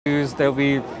shoes. There'll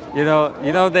be,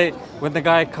 they when the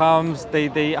guy comes,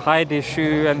 they hide his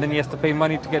shoe and then he has to pay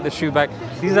money to get the shoe back.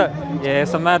 These are, yeah,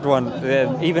 it's a mad one.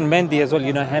 Even Mendi as well,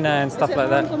 henna and stuff like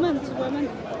that.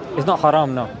 It's not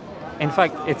haram, no. In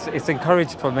fact, it's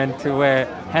encouraged for men to wear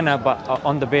henna, but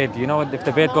on the beard. If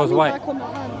the beard goes white.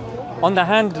 On the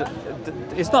hand,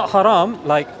 it's not haram,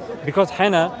 because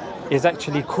henna is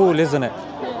actually cool, isn't it?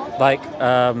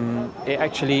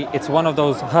 It's one of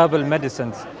those herbal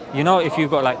medicines. If you've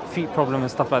got feet problem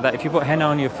and stuff like that, if you put henna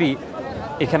on your feet,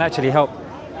 it can actually help.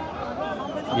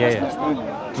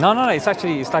 Yeah. No, it's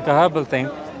like a herbal thing,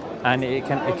 and it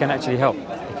can actually help.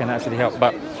 It can actually help.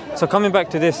 But so coming back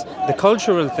to this, the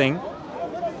cultural thing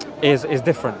is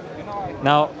different.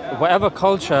 Now, whatever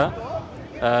cultural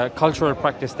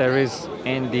practice there is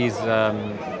in these,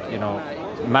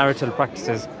 marital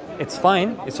practices, it's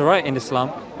fine. It's all right in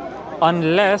Islam,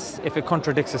 unless if it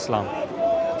contradicts Islam.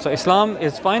 So Islam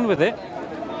is fine with it.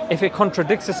 If it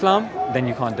contradicts Islam, then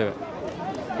you can't do it.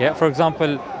 Yeah. For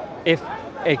example, if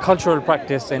a cultural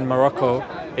practice in Morocco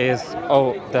is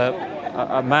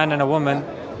a man and a woman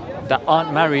that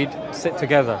aren't married sit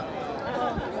together,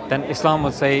 then Islam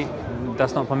would say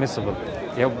that's not permissible.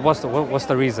 Yeah. What's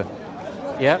the reason?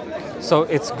 Yeah. So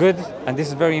it's good, and this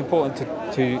is very important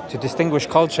to distinguish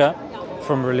culture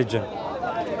from religion.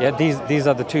 Yeah. These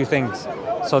are the two things.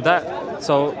 So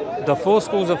the four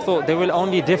schools of thought, they will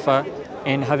only differ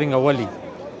in having a wali.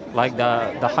 Like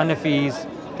the Hanafis,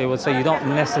 they will say you don't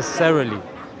necessarily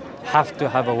have to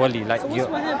have a wali. So what's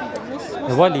Wahhabi then?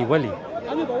 What's wali.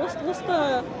 I know, but what's the?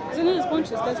 Because I know there's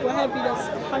bunches. There's Wahhabi, there's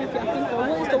Hanafi. I think. Or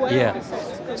what was the Wahhabi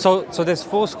sect? So there's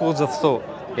four schools of thought.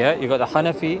 Yeah, you got the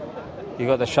Hanafi, you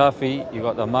got the Shafi, you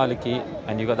got the Maliki,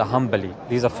 and you got the Hanbali.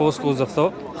 These are four schools of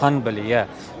thought. Hanbali, yeah.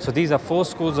 So these are four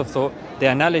schools of thought. The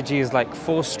analogy is like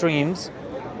four streams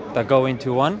that go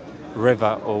into one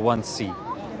river or one sea.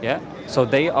 Yeah. So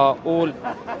they are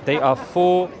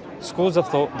four schools of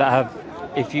thought that have,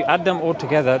 if you add them all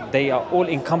together, they are all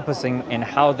encompassing in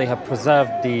how they have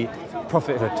preserved the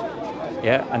prophethood,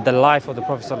 yeah, and the life of the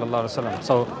Prophet sallallahu alaihi wasallam.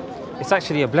 So it's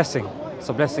actually a blessing. It's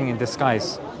a blessing in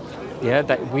disguise, yeah,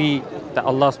 that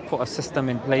Allah's put a system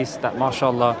in place that,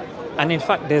 mashallah. And in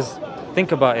fact,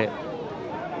 think about it.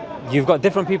 You've got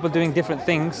different people doing different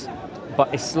things,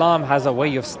 but Islam has a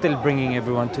way of still bringing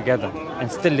everyone together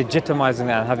and still legitimizing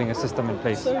that and having a system in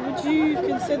place. So would you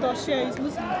consider Shia is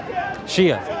Muslim?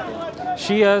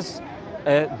 Shias,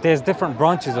 there's different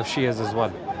branches of Shias as well.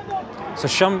 So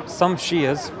some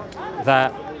Shias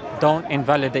that don't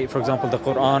invalidate, for example, the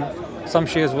Quran. Some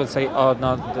Shias will say, oh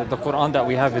no, the Quran that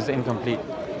we have is incomplete.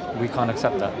 We can't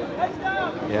accept that.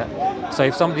 Yeah. So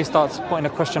if somebody starts putting a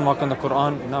question mark on the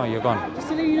Quran, no, you're gone. Just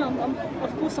to let you know,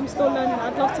 of course I'm still learning.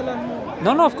 I'd love to learn more.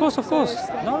 No, of course.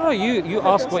 No, you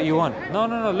ask what you want. No,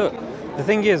 look. The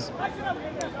thing is,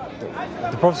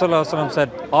 the Prophet ﷺ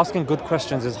said, asking good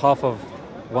questions is half of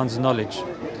one's knowledge.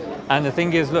 And the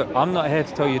thing is, look, I'm not here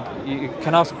to tell you, you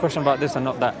can ask a question about this and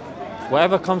not that.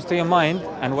 Whatever comes to your mind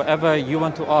and whatever you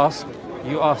want to ask,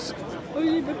 you ask.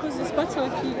 Only because it's better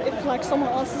if someone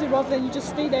asks it rather than you just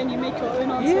stay there and you make your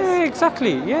own answers. Yeah,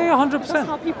 exactly. Yeah, 100%. That's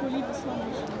how people leave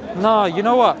Islam. No, you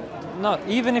know what? No,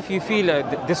 even if you feel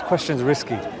this question's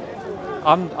risky,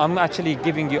 I'm actually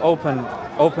giving you open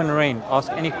reign.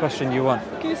 Ask any question you want.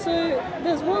 Okay, so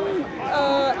there's one,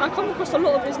 I come across a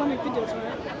lot of Islamic videos,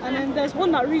 right? And then there's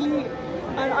one that really,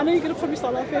 and I know you're going to probably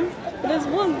start laughing, but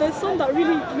there's some that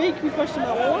really make me question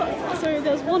that. What? So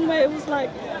there's one where it was like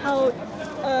how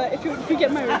if you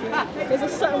get married, right, there's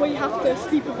a certain way you have to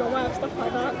sleep with your wife, stuff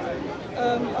like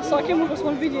that. So I came across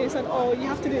one video and said, oh, you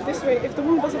have to do it this way. If the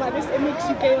woman does it like this, it makes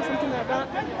you gay or something like that.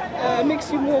 It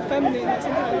makes you more feminine or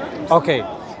something like that. Okay,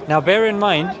 now bear in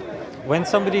mind, when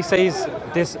somebody says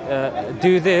this,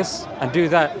 do this and do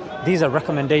that, these are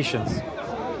recommendations.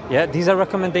 Yeah, these are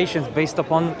recommendations based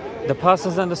upon the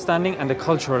person's understanding and the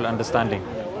cultural understanding.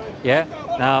 Yeah.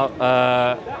 Now,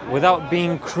 without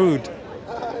being crude,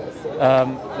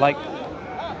 like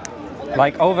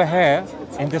over here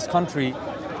in this country,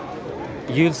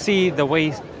 you'll see the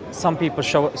way some people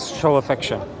show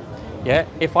affection. Yeah.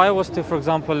 If I was to, for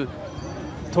example,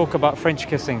 talk about French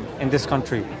kissing in this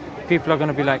country, people are going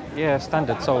to be like, yeah,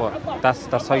 standard, so what?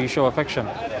 That's how you show affection.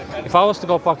 If I was to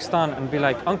go to Pakistan and be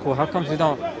like, uncle, how come you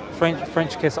don't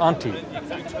French kiss auntie?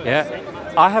 Yeah,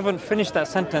 I haven't finished that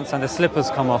sentence and the slippers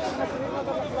come off.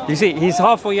 You see, he's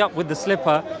halfway up with the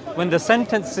slipper. When the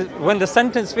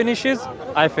sentence finishes,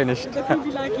 I finished.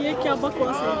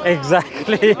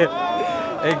 Exactly.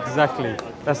 Exactly.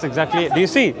 That's exactly it. Do you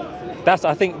see?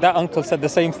 I think that uncle said the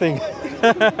same thing.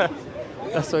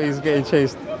 That's why he's getting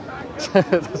chased.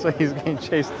 That's why he's getting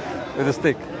chased with a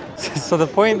stick. So the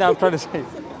point that I'm trying to say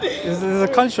is a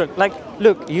culture. Like,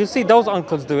 look, you see those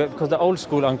uncles do it because they're old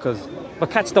school uncles. But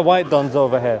catch the white dons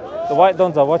over here. The white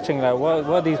dons are watching like, what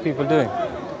are these people doing?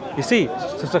 You see,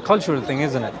 so it's a cultural thing,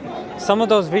 isn't it? Some of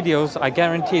those videos, I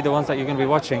guarantee the ones that you're going to be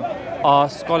watching are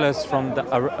scholars from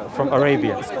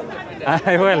Arabia.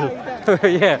 Well,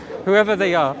 yeah, whoever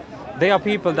they are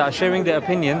people that are sharing their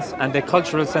opinions and their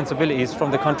cultural sensibilities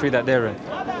from the country that they're in.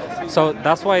 So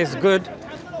that's why it's good.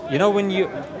 You know, when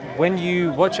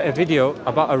you watch a video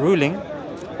about a ruling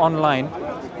online,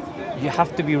 you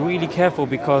have to be really careful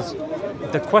because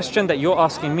the question that you're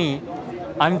asking me,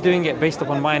 I'm doing it based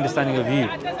upon my understanding of you.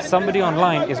 Somebody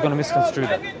online is going to misconstrue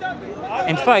that.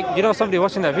 In fact, you know, somebody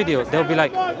watching that video, they'll be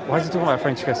like, why is he talking about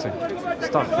French kissing?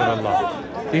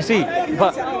 Astaghfirullah. Do you see?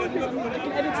 But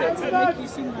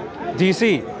do you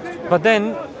see? But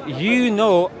then, you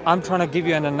know, I'm trying to give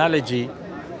you an analogy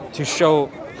to show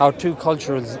how two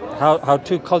cultures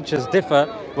differ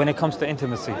when it comes to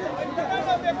intimacy.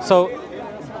 So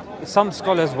some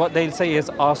scholars, what they'll say is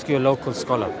ask your local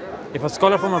scholar. If a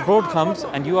scholar from abroad comes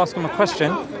and you ask him a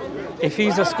question, if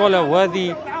he's a scholar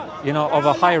worthy, you know, of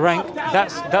a high rank,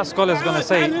 that scholar is going to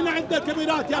say,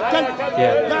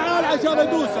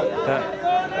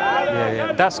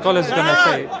 that scholar is going to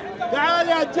say,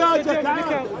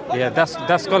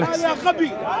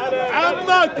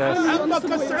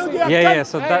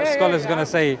 so that scholar is going to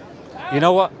say, you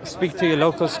know what, speak to your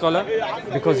local scholar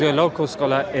because your local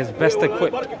scholar is best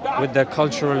equipped with the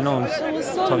cultural norms.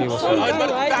 Tell you what's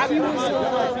right? He was,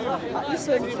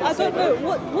 listen, I don't know,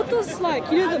 what does,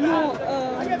 like, you know, the more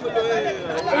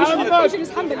Asian is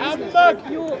Hanbali, isn't it? Like,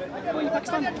 you're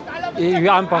Pakistani.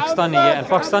 I'm Pakistani, yeah, and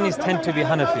Pakistanis tend to be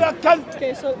Hanafi.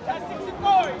 Okay, so,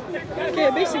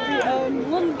 basically,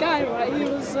 one guy, right, he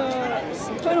was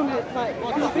put on it, like,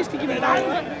 he was basically giving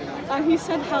dawah, and he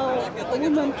said how a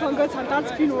woman can't go to her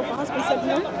dad's funeral if her husband said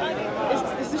no.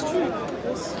 Is this true?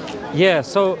 Yeah,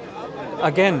 so,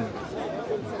 again,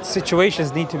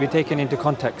 situations need to be taken into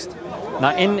context.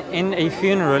 Now, in a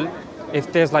funeral,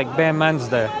 if there's like bare man's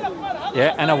there,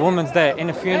 yeah, and a woman's there, in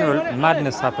a funeral,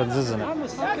 madness happens, isn't it?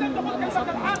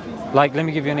 Like, let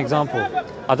me give you an example.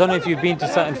 I don't know if you've been to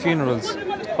certain funerals,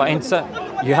 but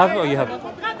you have or you have?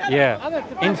 Yeah.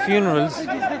 In funerals,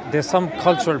 there's some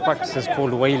cultural practices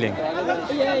called wailing.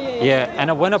 Yeah,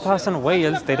 and when a person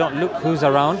wails, they don't look who's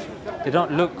around, they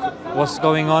don't look what's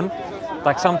going on.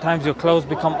 Like sometimes your clothes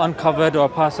become uncovered or a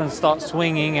person starts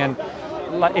swinging, and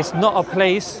like it's not a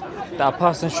place that a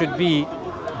person should be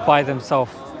by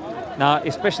themselves. Now,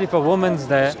 especially if a woman's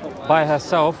there by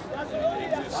herself,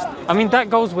 I mean, that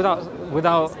goes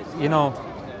without, you know,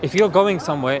 if you're going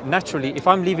somewhere, naturally, if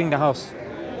I'm leaving the house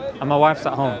and my wife's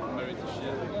at home,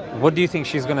 what do you think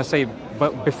she's going to say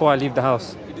before I leave the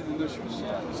house?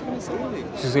 She's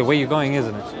going to say, where you going,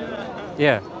 isn't it?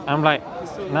 Yeah. And I'm like,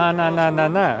 nah.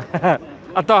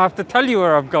 I don't have to tell you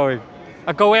where I'm going.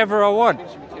 I go wherever I want.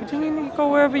 What do you mean you go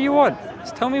wherever you want?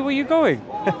 Just tell me where you're going.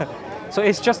 So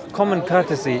it's just common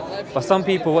courtesy. But some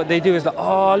people, what they do is like,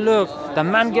 oh, look, the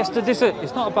man gets to this.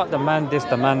 It's not about the man this,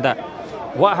 the man that.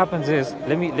 What happens is,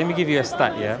 let me give you a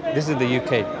stat, yeah? This is the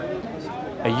UK.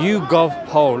 A YouGov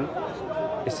poll,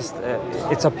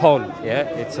 it's a poll, yeah?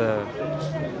 It's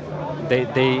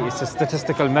a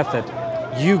statistical method.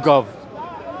 YouGov.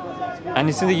 And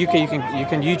it's in the UK, you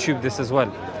can YouTube this as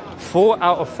well. 4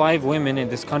 out of 5 women in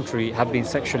this country have been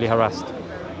sexually harassed.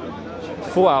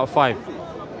 4 out of 5.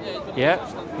 Yeah?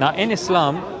 Now in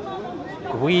Islam,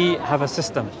 we have a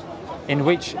system in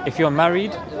which if you're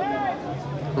married,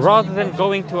 rather than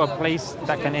going to a place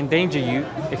that can endanger you,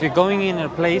 if you're going in a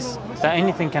place that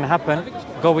anything can happen,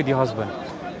 go with your husband.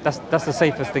 That's the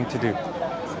safest thing to do.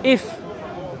 If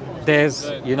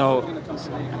there's,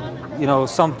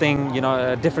 something,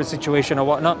 a different situation or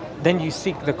whatnot, then you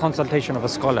seek the consultation of a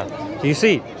scholar. Do you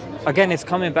see? Again, it's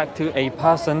coming back to a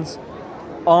person's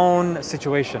own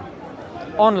situation.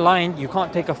 Online, you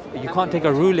can't take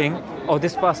a ruling, oh,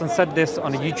 this person said this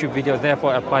on a YouTube video,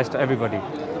 therefore it applies to everybody.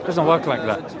 It doesn't work like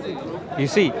that. You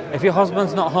see, if your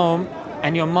husband's not home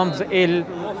and your mum's ill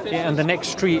in the next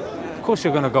street, of course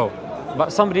you're going to go.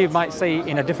 But somebody might say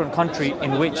in a different country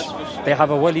in which they have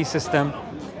a wali system,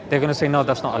 they're going to say, no,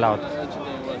 that's not allowed.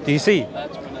 Do you see?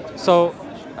 So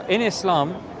in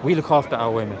Islam, we look after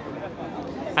our women.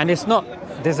 And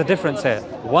there's a difference here.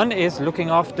 One is looking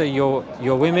after your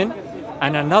women,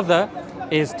 and another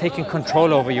is taking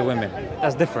control over your women.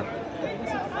 That's different.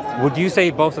 Would you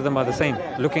say both of them are the same?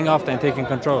 Looking after and taking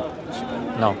control?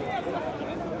 No.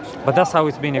 But that's how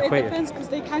it's been equated. It depends, because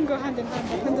they can go hand in hand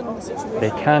depending on the situation.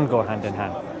 They can go hand in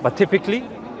hand. But typically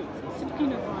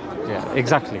no. yeah,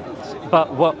 exactly.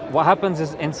 But what happens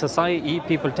is in society,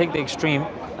 people take the extreme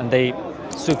and they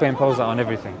superimpose that on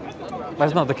everything.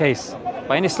 That's not the case.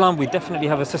 But in Islam, we definitely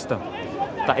have a system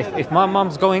that if my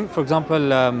mom's going, for example,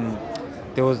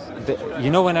 there was,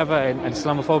 whenever an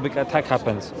Islamophobic attack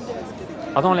happens,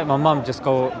 I don't let my mum just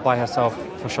go by herself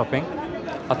for shopping.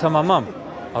 I tell my mum,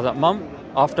 I was like, Mum,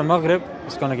 after Maghrib,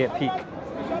 it's gonna get peak.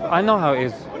 I know how it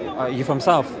is. You from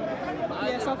South?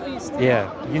 Yeah, Southeast.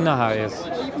 Yeah, you know how it is.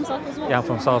 Are you from South as well? Yeah, I'm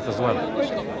from South as well.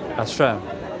 That's true.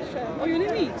 Oh, you're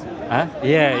near me? Huh?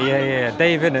 Yeah.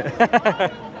 Dave, innit?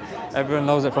 Everyone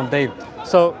knows it from Dave.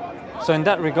 So in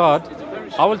that regard,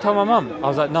 I will tell my mum. I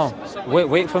was like, no,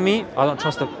 wait for me. I don't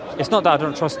trust the. It's not that I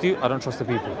don't trust you. I don't trust the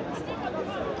people.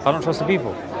 I don't trust the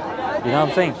people. You know what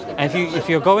I'm saying? And if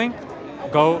you're going,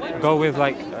 go with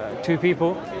like 2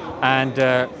 people, and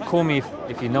call me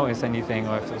if you notice anything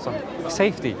or if there's something.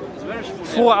 Safety.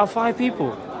 4 out of 5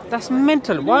 people. That's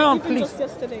mental. Why aren't police?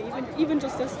 Even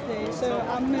just yesterday. So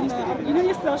I'm in.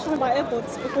 Yesterday I was trying to buy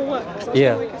AirPods before work. So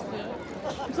Yeah.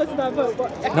 I'm sorry to divert,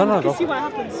 but I can see what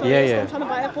happens. So Yeah. I'm trying to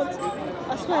buy AirPods.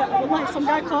 I swear, like some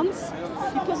guy comes,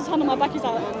 he puts his hand on my back. He's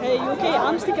like, "Hey, you okay?"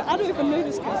 I'm just thinking, I don't even know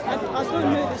this guy. I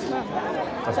don't know this man.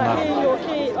 That's like, mad. "Hey, you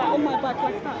okay?" Like on my back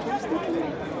like that. I'm just thinking,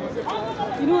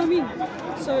 you know what I mean?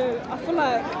 So I feel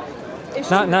like.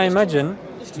 Now imagine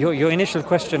your initial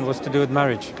question was to do with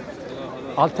marriage.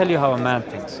 I'll tell you how a man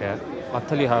thinks. Yeah, I'll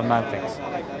tell you how a man thinks.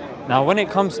 Now, when it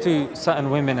comes to certain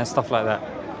women and stuff like that,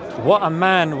 what a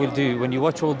man will do when you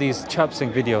watch all these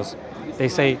chirping videos, they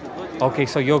say, okay,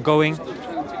 so you're going,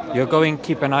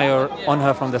 keep an eye on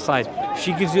her from the side.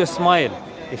 She gives you a smile.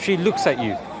 If she looks at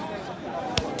you,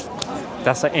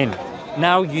 that's an in.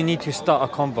 Now you need to start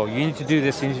a convo. You need to do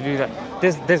this, you need to do that.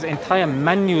 There's entire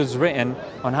manuals written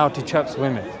on how to chirp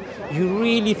women. You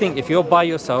really think if you're by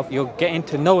yourself, you're getting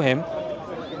to know him,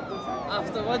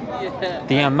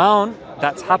 the amount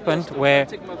that's happened where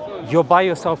you're by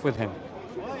yourself with him.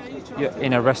 You're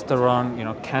in a restaurant,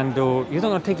 candle. He's not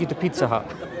going to take you to Pizza Hut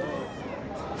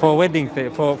for a wedding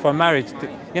thing, for a marriage.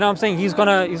 You know what I'm saying? He's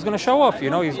gonna show off.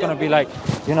 He's gonna be like,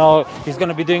 he's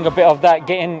gonna be doing a bit of that,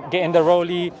 getting the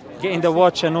rollie, getting the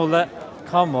watch and all that.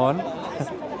 Come on,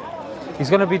 he's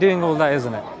gonna be doing all that,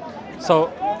 isn't it? So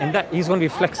in that, he's gonna be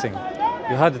flexing.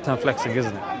 You heard the term flexing,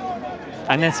 isn't it?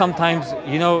 And then sometimes,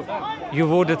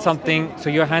 you've ordered something, so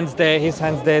your hand's there, his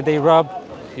hand's there, they rub.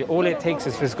 All it takes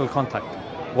is physical contact.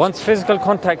 Once physical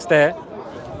contact's there,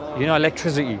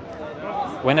 electricity.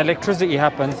 When electricity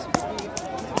happens,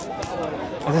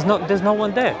 there's no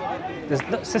one there.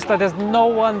 There's no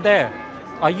one there.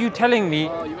 Are you telling me,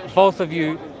 both of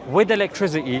you, with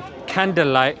electricity,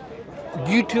 candlelight,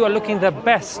 you two are looking the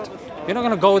best? You're not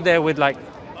gonna go there with like,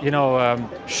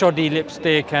 shoddy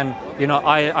lipstick and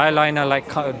eyeliner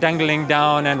like dangling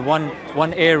down and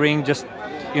one earring just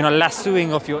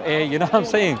lassoing off your ear. You know what I'm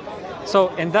saying? So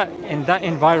in that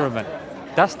environment,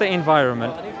 that's the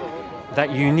environment that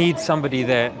you need somebody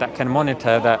there that can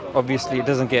monitor that. Obviously, it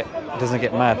doesn't get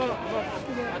mad.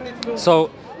 So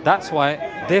that's why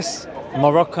this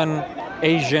Moroccan,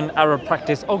 Asian, Arab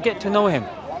practice. Oh, get to know him.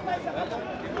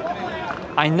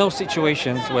 I know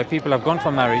situations where people have gone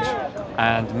for marriage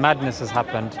and madness has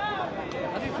happened.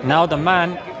 Now the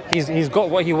man, he's got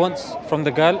what he wants from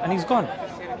the girl and he's gone.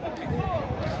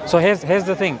 So here's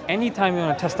the thing. Anytime you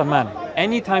want to test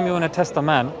a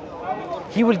man,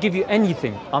 he will give you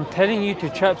anything. I'm telling you to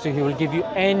chirp you, he will give you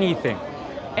anything.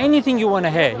 Anything you want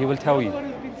to hear, he will tell you.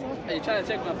 Hey, you're trying to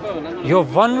check my phone. You're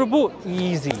vulnerable,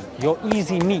 easy. You're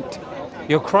easy meat.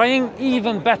 You're crying,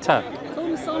 even better. I don't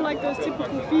want to sound like those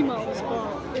typical females,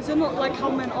 but is it not like how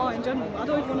men are in general? I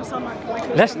don't even want to sound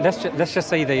like Let's just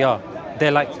say they are.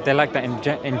 They're like that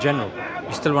in general.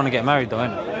 You still want to get married though,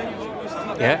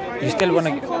 innit? Yeah? You still want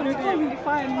to. You can't really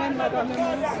find men like that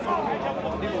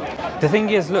anymore. The thing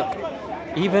is, look,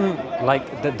 even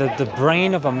like the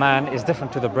brain of a man is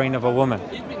different to the brain of a woman.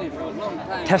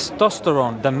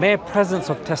 Testosterone, the mere presence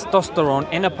of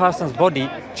testosterone in a person's body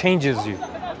changes you.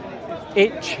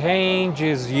 It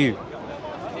changes you.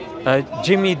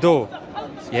 Jimmy Dore,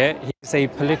 yeah, he's a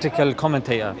political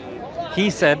commentator. He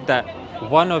said that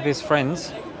one of his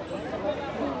friends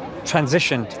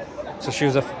transitioned. So she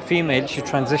was a female, she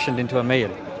transitioned into a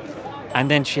male. And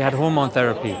then she had hormone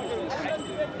therapy.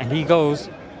 And he goes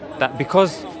that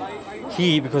because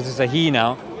it's a he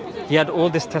now, he had all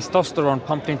this testosterone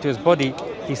pumped into his body.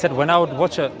 He said when I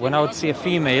would see a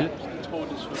female,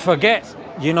 forget,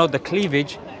 the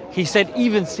cleavage, he said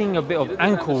even seeing a bit of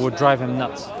ankle would drive him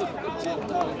nuts.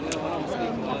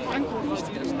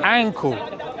 Ankle.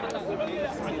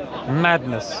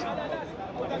 Madness.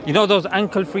 Those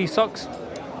ankle-free socks?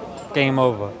 Game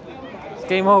over. It's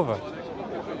game over.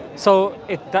 So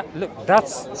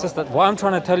that's sister. What I'm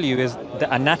trying to tell you is the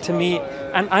anatomy,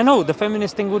 and I know the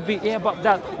feminist thing would be, yeah, but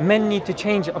that men need to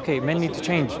change. Okay, men need to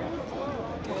change.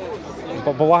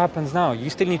 But what happens now?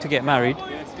 You still need to get married,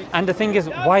 and the thing is,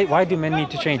 why do men need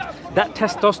to change? That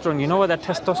testosterone. You know what that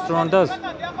testosterone does?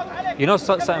 You know,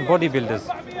 certain bodybuilders,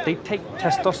 they take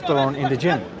testosterone in the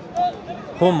gym,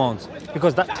 hormones,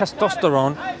 because that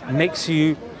testosterone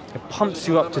it pumps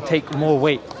you up to take more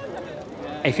weight.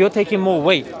 If you're taking more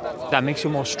weight, that makes you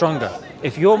more stronger.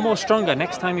 If you're more stronger,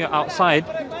 next time you're outside,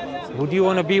 would you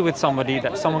want to be with somebody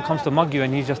that someone comes to mug you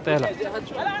and he's just there like,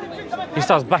 he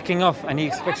starts backing off and he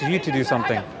expects you to do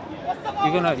something?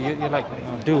 You're like,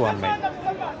 oh, do one, mate.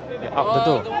 You're out the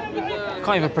door.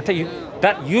 Can't even protect you.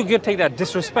 That you take that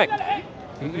disrespect.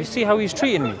 You see how he's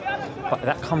treating me, but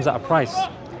that comes at a price.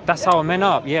 That's how men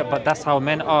are. Yeah, but that's how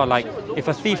men are. Like, if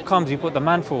a thief comes, you put the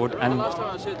man forward, and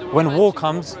when war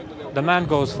comes, the man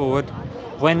goes forward.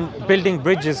 When building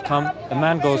bridges come, the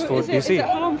man goes forward. You see? Is it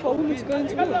haram for a woman to go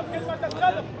into war?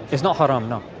 It's not haram,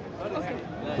 no. Okay.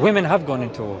 Women have gone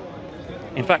into war.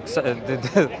 In fact,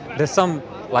 there's some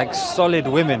like solid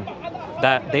women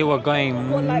that they were going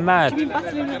mad. Do you mean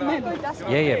battling with men?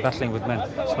 Yeah, battling with men.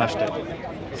 Smashed it.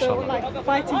 So like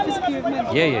fighting physically with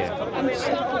men? Yeah.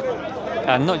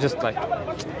 And not just like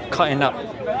cutting up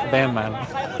bare man.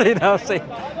 You know what I'm saying?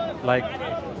 Like,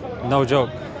 no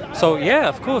joke. So yeah,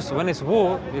 of course, when it's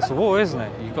war, isn't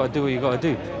it? You got to do what you got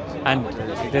to do. And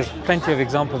there's plenty of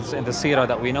examples in the seerah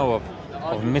that we know of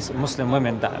Muslim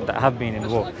women that have been in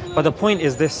war. But the point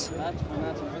is this: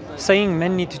 saying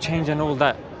men need to change and all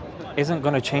that isn't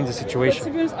going to change the situation. But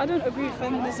to be honest, I don't agree with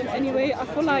feminism anyway. I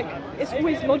feel like it's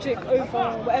always logic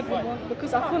over whatever you want,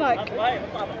 because I feel like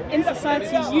in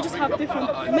society you just have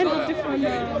men have different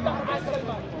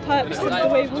types of the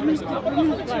way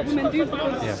women do,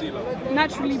 because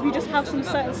naturally we just have some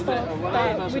certain stuff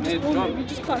that we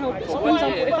just can't help it. So for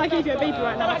example, if I gave you a baby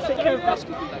right now to take care of it,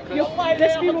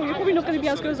 let's be real, you're probably not going to be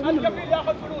as good as a woman.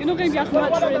 You're not going to be as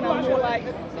nurturing and more like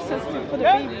sensitive for the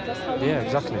baby. That's how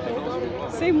exactly.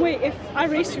 Same way, if I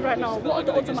race you right now, what are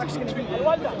the odds I'm actually going to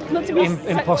be? Not to be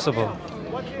impossible.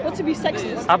 Not to be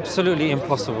sexist. Absolutely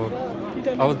impossible. You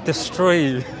don't I know. would destroy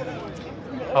you.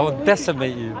 I would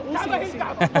decimate you. We'll see.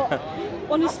 But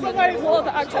honestly, what are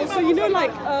the actual? So you know,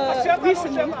 like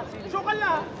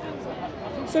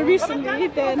recently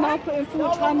they're now putting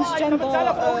forward transgender.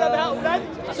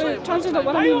 So transgender,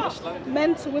 when I mean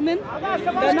men to women,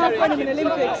 they're now putting in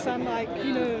Olympics and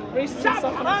races and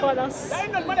stuff. And I thought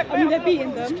they're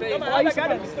beating them. But are you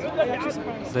surprised? They're actually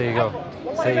surprised. There you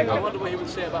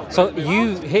go. So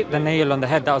you hit the nail on the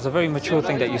head. That was a very mature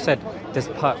thing that you said. There's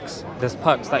perks.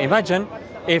 Like, imagine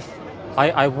if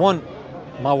I want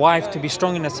my wife to be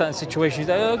strong in a certain situation. She's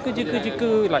like, oh, could you,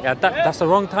 like that's the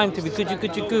wrong time to be could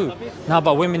you. No,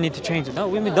 but women need to change it. No,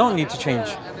 women don't need to change.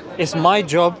 It's my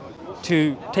job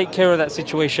to take care of that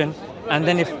situation, and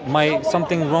then if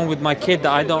something wrong with my kid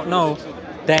that I don't know,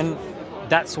 then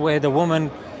that's where the woman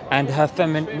and her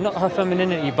not her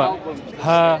femininity, but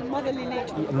her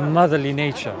motherly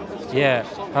nature. Yeah,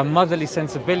 her motherly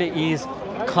sensibilities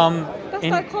come.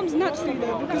 That comes naturally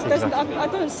though, because I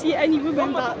don't see any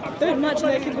women that don't nurture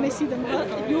their kids when they see them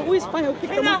hurt. You always find they'll pick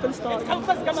them up and start.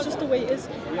 That's just the way it is.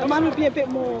 A man would be a bit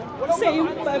more same,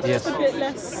 but just a bit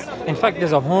less. In fact,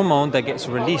 there's a hormone that gets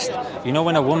released. You know,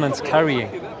 when a woman's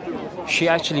carrying, she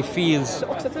actually feels.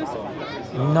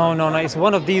 Oxytocin? No. It's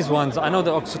one of these ones. I know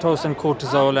the oxytocin,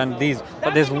 cortisol, and these,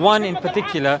 but there's one in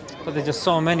particular. But there's just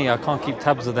so many. I can't keep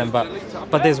tabs of them. But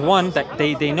there's one that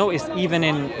they notice even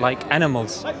in like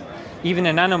animals. Even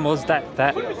in animals, that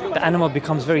the animal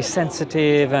becomes very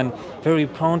sensitive and very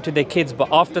prone to their kids. But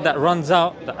after that runs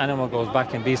out, the animal goes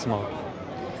back in beast mode.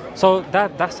 So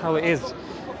that's how it is.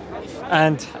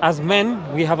 And as men,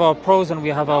 we have our pros and we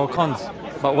have our cons.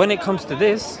 But when it comes to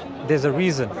this, there's a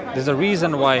reason. There's a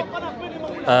reason why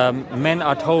men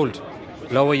are told,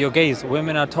 lower your gaze.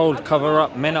 Women are told, cover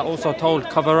up. Men are also told,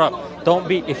 cover up. Don't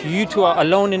be. If you two are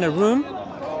alone in a room,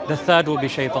 the third will be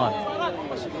shaitan.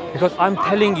 Because I'm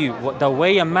telling you, the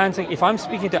way a man's saying, if I'm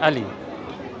speaking to Ali,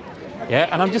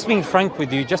 and I'm just being frank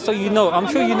with you, just so you know, I'm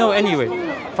sure you know anyway.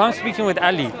 If I'm speaking with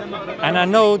Ali, and I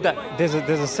know that there's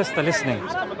a sister listening,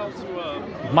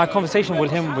 my conversation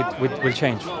with him will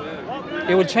change.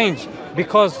 It will change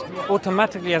because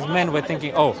automatically as men we're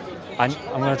thinking, oh, I'm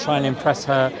going to try and impress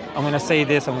her, I'm going to say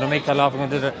this, I'm going to make her laugh, I'm going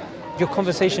to do that. Your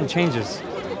conversation changes.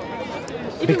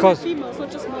 Because females, not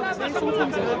just males,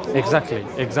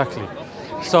 exactly.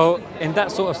 So in that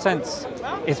sort of sense,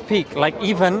 it's peak. Like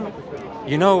even,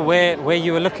 where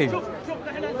you were looking.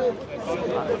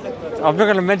 I'm not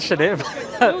going to mention it.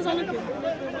 Where was I looking?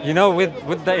 You know,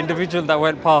 with the individual that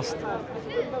went past,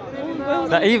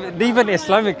 that even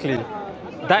Islamically,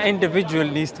 that individual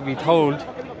needs to be told.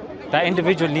 That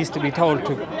individual needs to be told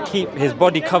to keep his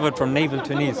body covered from navel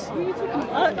to knees. You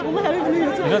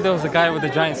know, there was a guy with a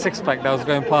giant six-pack that was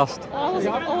going past. I was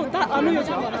like, oh, that, I know you're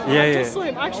talking about. Yeah, I yeah. just saw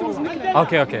him. I actually wasn't looking at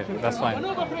him. Okay, that's fine.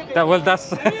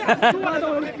 That's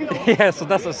yeah. So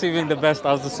that's assuming the best.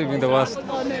 I was assuming the worst.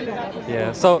 Oh, no.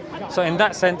 Yeah. So in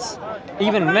that sense,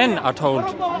 even men are told,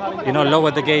 you know,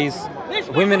 lower the gaze.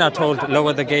 Women are told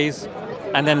lower the gaze,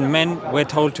 and then men we're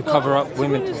told to cover up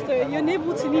women. To be honest, though, your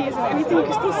navel to knee isn't anything. You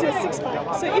can still see a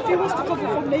six-pack. So if he was to cover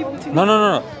from navel to knee.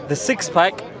 No. The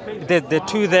six-pack, there are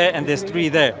two there and there's three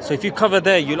there. So if you cover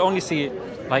there, you'll only see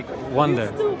like one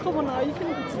there. Still, come on now.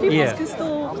 Females can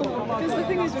still come on. Because the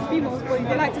thing is with females, boy,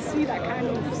 they like to see that kind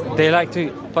of stuff. They like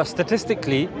to, but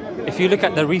statistically, if you look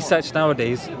at the research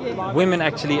nowadays, women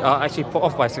actually are put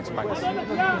off by six-packs.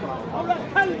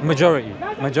 Majority.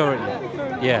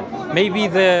 Yeah. Maybe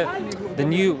the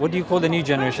new, what do you call the new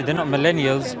generation? They're not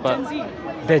millennials, but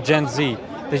they're Gen Z.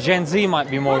 The Gen Z might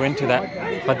be more into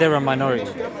that, but they're a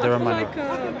minority.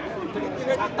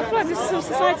 I feel like this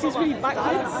society is really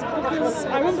backwards because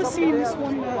I remember seeing this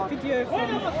one video from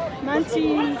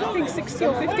 1960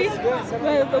 or 50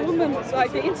 where the woman,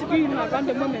 like, they interviewing like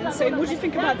random women saying, what do you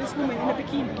think about this woman in a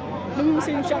bikini? The woman was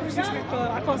saying she looks like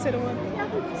I can't say the word.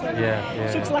 So,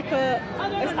 she looks like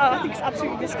I think it's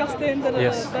absolutely disgusting.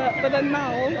 Yes. But then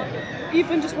now,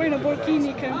 even just wearing a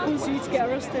burkini can cause you to get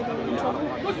arrested or in trouble.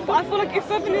 But I feel like if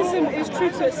feminism is true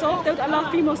to itself, they would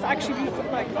allow females to actually be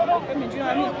like women. Do you know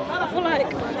what I mean? I feel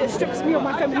like it strips me of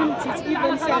my femininity to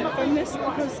even say I'm a feminist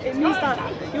because it means that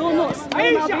you're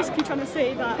now basically trying to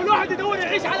say that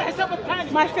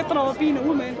my fitra of being a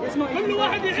woman is not even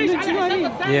there. Do you know what I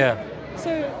mean? Yeah. So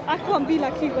I can't be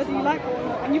like you whether you like it or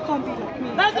not, and you can't be like me.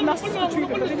 And that's just the truth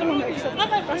of it. They don't want to accept it.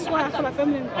 That's why I feel like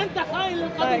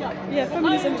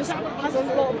feminism just has a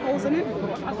lot of holes in it.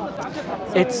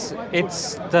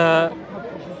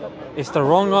 It's the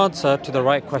wrong answer to the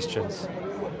right questions.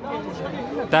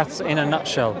 That's in a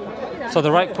nutshell. So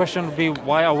the right question would be,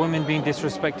 why are women being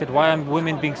disrespected? Why are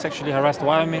women being sexually harassed?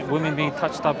 Why are women being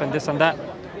touched up and this and that?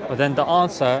 But then the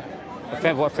answer,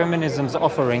 what feminism's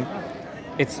offering,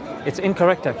 it's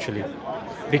incorrect actually.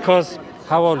 Because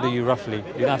how old are you roughly?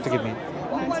 You don't have to give me.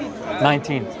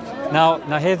 19. Now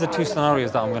here's the two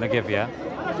scenarios that I'm going to give you.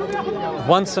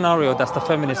 One scenario, that's the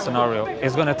feminist scenario,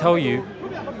 is going to tell you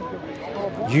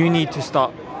need to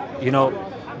start,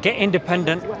 get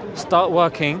independent, start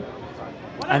working,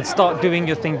 and start doing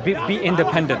your thing. Be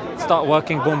independent. Start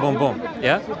working. Boom, boom, boom.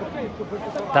 Yeah,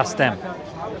 that's them.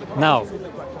 Now,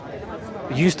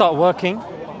 you start working.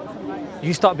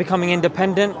 You start becoming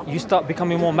independent. You start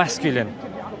becoming more masculine.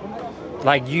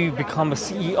 Like you become a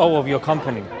CEO of your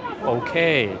company.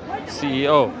 Okay,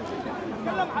 CEO.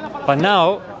 But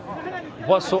now,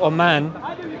 what sort of man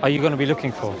are you going to be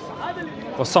looking for?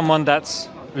 For someone that's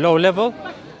low level?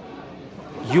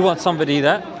 You want somebody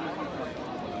that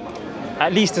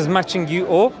at least is matching you,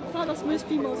 or? Well, that's most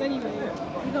females anyway.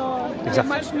 Exactly.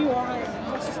 Match me or I.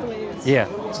 That's just the way it is. Yeah.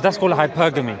 So that's called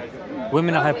hypergamy.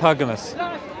 Women are hypergamous.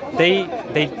 They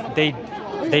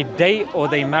date or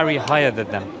they marry higher than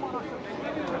them.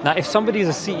 Now, if somebody is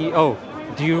a CEO,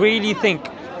 do you really think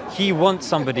he wants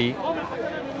somebody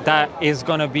that is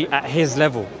going to be at his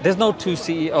level? There's no two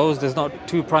CEOs, there's not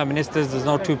two prime ministers, there's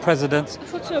no two presidents.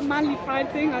 It's such a manly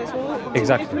pride thing as well.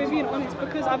 Exactly. If we're being honest,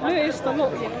 because I've noticed a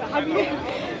lot. Can I be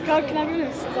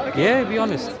honest? Is that okay? Yeah, be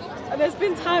honest. There's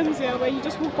been times where you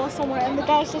just walk past somewhere and the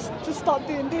guys just start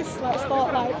doing this, start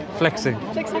flexing.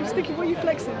 I'm just thinking, what are you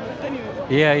flexing? Anyway.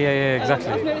 Yeah, exactly.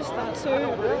 I've noticed that.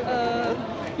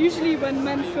 So usually when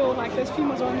men feel like there's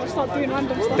females around, they'll start doing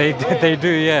random stuff. They do,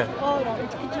 yeah. Oh,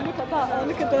 could you look at that?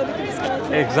 Look at this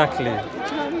guy. Exactly. Do you know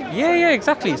what I mean? Yeah,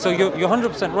 exactly. So you're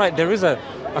 100% right. There is a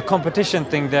competition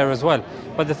thing there as well.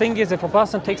 But the thing is, if a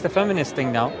person takes the feminist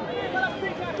thing now,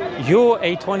 you're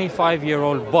a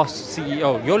 25-year-old boss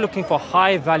CEO. You're looking for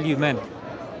high-value men.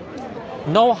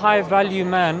 No high-value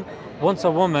man wants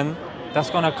a woman that's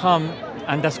going to come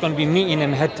and that's going to be meeting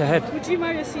him head to head. Would you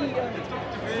marry a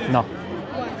CEO? No.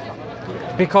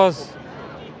 Why? Because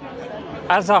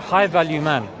as a high-value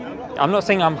man, I'm not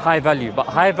saying I'm high-value, but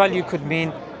high-value could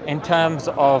mean in terms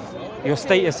of your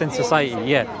status in society.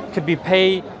 Yeah, it could be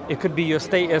pay, it could be your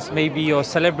status, maybe you're a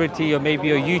celebrity, or maybe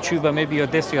you're a YouTuber, maybe you're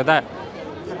this, you're that.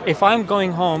 If I'm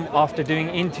going home after doing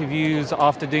interviews,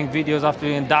 after doing videos, after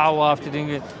doing da'wah, after doing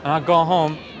it, and I go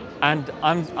home and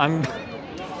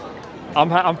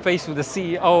I'm faced with the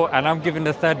CEO and I'm given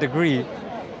the third degree,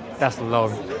 that's low.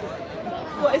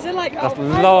 What is it like? That's Or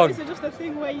long. is it just a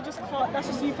thing where you just can't? That's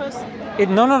just you personally.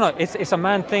 No. It's a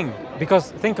man thing,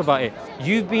 because think about it.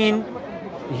 You've been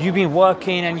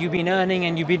working and you've been earning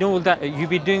and you've been all that. You've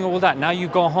been doing all that. Now you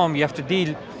go home. You have to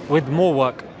deal with more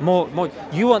work, more.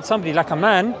 You want somebody like a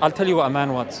man. I'll tell you what a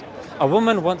man wants. A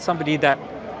woman wants somebody that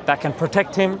can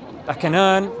protect him, that can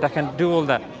earn, that can do all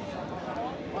that.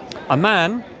 A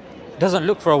man doesn't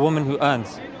look for a woman who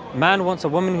earns. Man wants a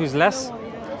woman who's less.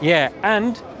 Yeah,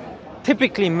 and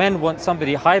typically men want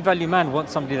somebody, high value man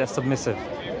wants somebody that's submissive,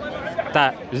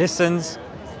 that listens,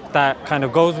 that kind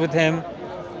of goes with him.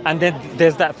 And then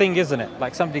there's that thing, isn't it?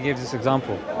 Like somebody gave this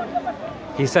example.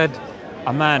 He said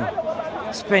a man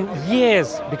spent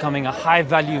years becoming a high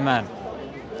value man,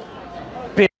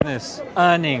 business,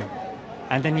 earning,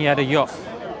 and then he had a yacht.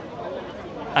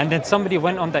 And then somebody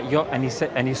went on that yacht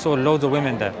and he saw loads of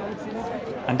women there.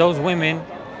 And those women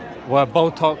were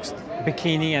Botoxed,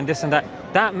 bikini and this and that.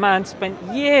 That man spent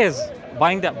years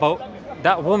buying that boat.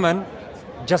 That woman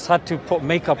just had to put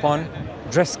makeup on,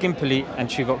 dress skimpily, and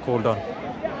she got called on.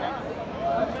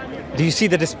 Do you see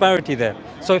the disparity there?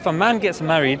 So if a man gets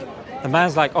married, the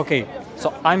man's like, okay,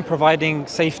 so I'm providing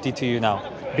safety to you now,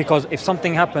 because if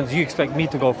something happens, you expect me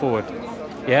to go forward.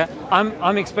 Yeah,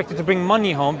 I'm expected to bring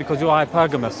money home because you are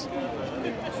hypergamous.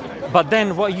 But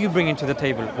then what are you bringing to the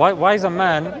table? Why is a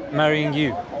man marrying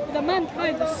you? The man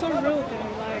pride is so real though.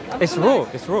 Like, It's raw.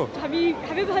 It's raw. Have you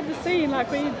ever had the saying like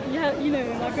when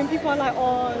like when people are like,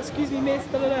 oh, excuse me, miss,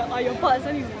 are your butts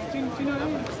anything? Do you know what I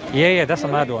mean? Yeah, that's a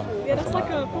mad one. Yeah, that's like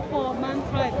a proper man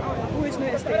pride. I've always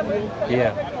noticed it.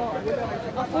 Yeah.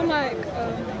 I feel like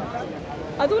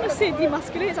I don't want to say it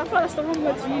demasculates. I feel like that's the wrong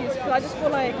word to use, but I just feel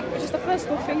like it's just a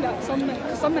personal thing that some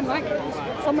men like it.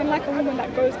 Some men like a woman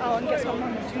that goes out and gets her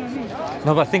money. Do you know what I mean?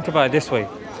 No, but think about it this way.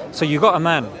 So you got a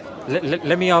man.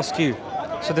 Let me ask you.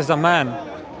 So there's a man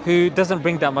who doesn't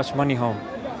bring that much money home.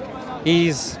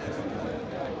 He's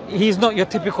not your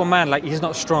typical man. Like, he's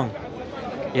not strong.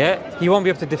 Yeah, he won't be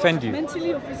able to defend you.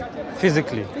 Mentally or physically?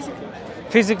 Physically. Physically.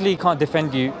 Physically, he can't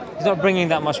defend you. He's not bringing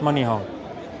that much money home.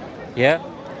 Yeah,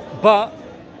 but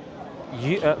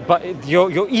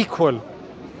you're equal.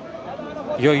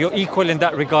 You're equal in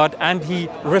that regard, and he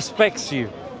respects you.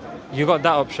 You got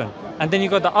that option, and then you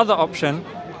got the other option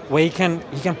where he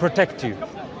can protect you.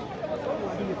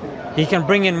 He can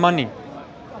bring in money,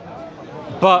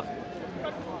 but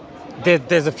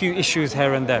there's a few issues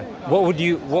here and there. What would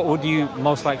you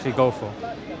most likely go for?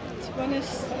 To be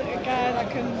honest, a guy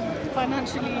that can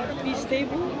financially be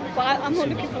stable, but I'm not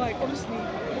looking for like obviously.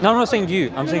 No, I'm not saying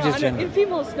you. I'm saying just In generally.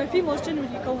 females generally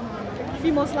go on.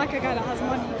 Females like a guy that has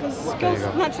money because girls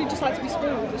naturally just like to be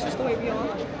spoiled. It's just the way we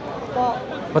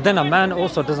are. But then a man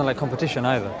also doesn't like competition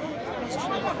either.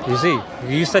 You see,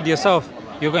 you said yourself,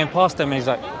 you're going past him and he's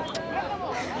like,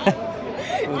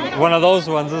 one of those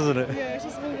ones, isn't it? Yeah, it's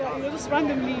just you're just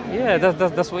randomly. Yeah,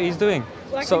 that's what he's doing.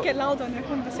 Like So they get loud on their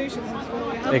conversations as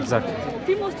well. Exactly.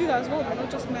 Females do that as well, but not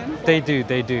just men. They do,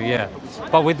 yeah.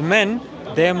 But with men,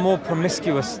 they're more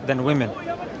promiscuous than women.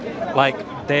 Like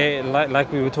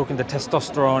like we were talking, the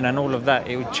testosterone and all of that,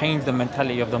 it would change the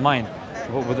mentality of the mind.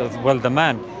 Well, the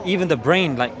man, even the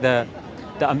brain, like the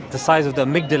size of the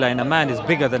amygdala in a man is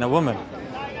bigger than a woman.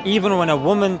 Even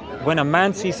when a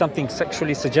man sees something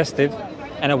sexually suggestive,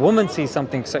 and a woman sees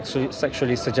something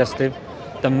sexually suggestive,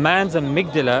 the man's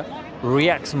amygdala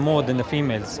reacts more than the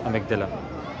female's amygdala.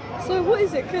 So what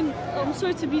is it? I'm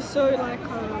sorry to be so like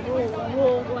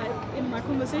raw like in my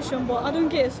conversation, but I don't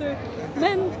get it. So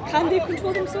men, can they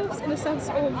control themselves in a sense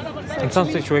of sexually? In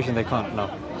some situations they can't, no.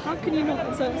 How can you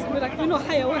not? So like you're not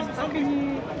higher one. How can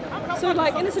you? So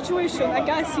like in a situation, a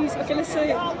guy sees, okay, let's say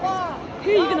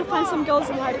here you're gonna find some girls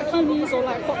in like bikinis or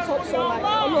like crop tops or like a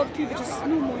lot of cleavage is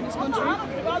normal in this country.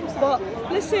 But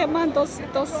let's say a man does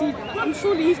see, I'm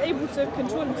surely he's able to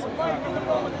control himself.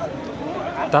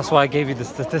 That's why I gave you the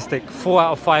statistic. 4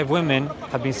 out of 5 women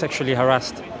have been sexually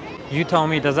harassed. You tell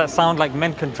me, does that sound like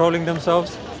men controlling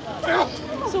themselves?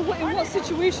 So in what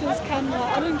situations can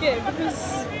I don't get it,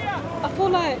 because I feel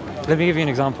like. Let me give you an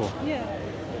example. Yeah.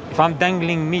 If I'm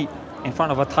dangling meat in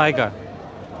front of a tiger,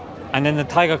 and then the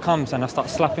tiger comes and I start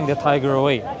slapping the tiger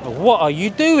away, what are you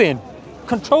doing?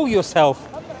 Control yourself.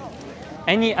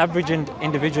 Any average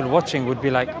individual watching would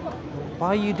be like, why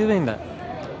are you doing that?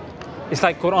 It's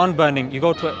like Quran burning. You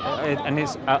go to and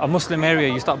it's a Muslim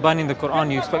area, you start burning the Quran,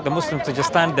 you expect the Muslims to just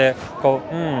stand there, go,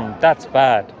 that's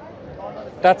bad.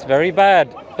 That's very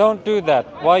bad. Don't do that.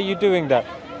 Why are you doing that?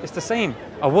 It's the same.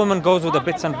 A woman goes with the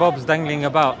bits and bobs dangling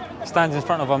about, stands in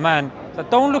front of a man, says,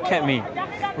 don't look at me.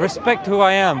 Respect who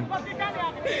I am.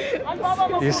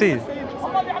 You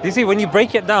see, when you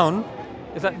break it down,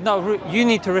 It's like, no, you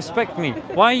need to respect me.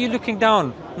 Why are you looking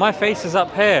down? My face is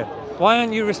up here. Why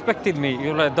aren't you respecting me?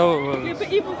 You're like, don't. Yeah,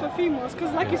 but even for females,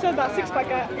 because like you said, that six-pack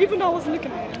guy, even though I wasn't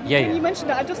looking at him, Yeah, when yeah. you mentioned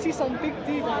that, I just see some big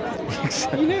dude.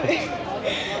 Like, you know,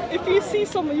 if you see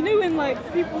someone, you know when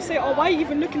like people say, oh, why are you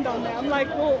even looking down there? I'm like,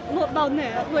 well, not down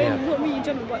there, not me in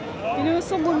general, but you know,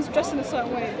 someone's dressed in a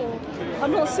certain way, or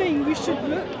I'm not saying we should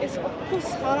look, it's of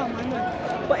course haram, I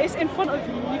know, but it's in front of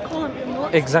you, you can't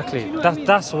not. Exactly. Do you know what I mean?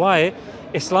 That's why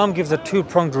Islam gives a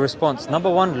two-pronged response. Number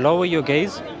one, lower your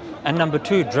gaze. And number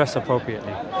two, dress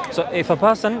appropriately. So if a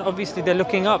person, obviously they're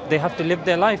looking up, they have to live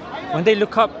their life. When they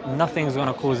look up, nothing's going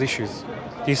to cause issues.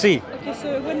 Do you see? Okay,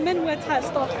 so when men wear tight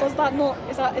stuff, does that not,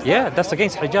 is that That's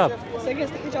against hijab. it's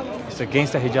against the hijab? It's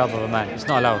against the hijab of a man. It's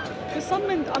not allowed. Because some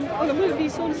men, I'm going to be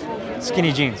so honest with you.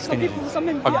 Skinny jeans, Some skinny people, jeans. some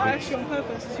men do it Ugly. actually on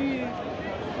purpose to,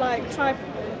 like, try,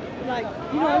 like,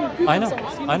 you know, prove I know,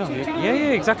 themselves. You I know. do you know Yeah, what I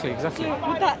mean? exactly. So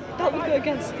would that would go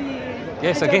against the.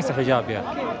 Yeah, it's against the hijab,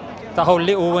 yeah. Okay. The whole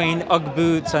Little Wayne, Ugg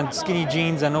boots and skinny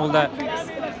jeans and all that.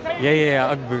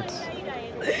 Yeah, Ugg boots.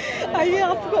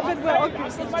 Yeah, I forgot men wear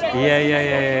Uggs.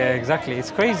 Yeah, exactly.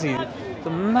 It's crazy. The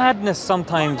madness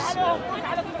sometimes.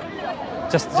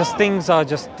 Just things are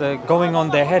just going on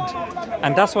their head,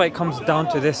 and that's why it comes down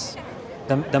to this,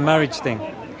 the marriage thing.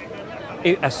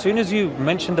 As soon as you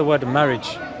mention the word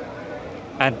marriage,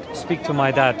 and speak to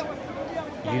my dad,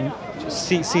 you just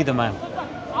see the man.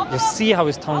 Just see how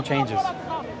his tone changes.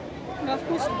 No, of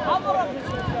course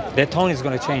not. Their tone is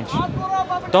going to change.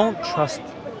 Don't trust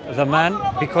the man,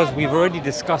 because we've already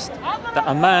discussed that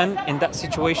a man in that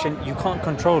situation you can't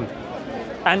control.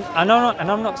 And I'm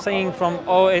not saying from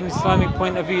an Islamic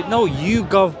point of view. No,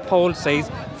 YouGov poll says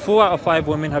 4 out of 5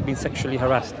 women have been sexually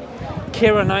harassed.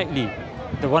 Keira Knightley,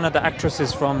 one of the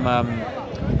actresses from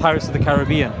Pirates of the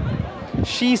Caribbean,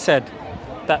 she said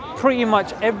that pretty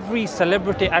much every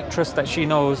celebrity actress that she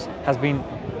knows has been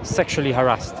sexually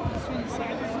harassed.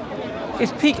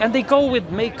 It's peak, and they go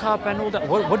with makeup and all that.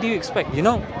 What do you expect, you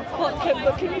know?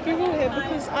 But can you be real here?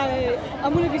 Because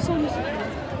I'm going to be so honest with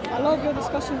you. I love your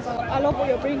discussions. I love what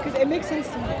you're bringing, because it makes sense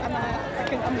to me, and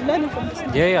I'm learning from this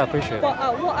now. Yeah, I appreciate it. But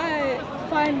what I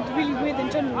find really weird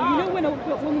in general, you know, when a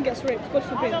woman gets raped, God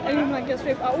forbid, any woman gets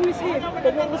raped, I always hear,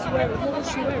 but what was she wearing? What was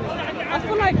she wearing? I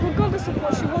feel like regardless of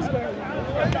what she was wearing,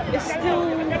 it's still,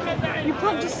 you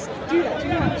can't just do that. Do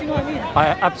you know what I mean? I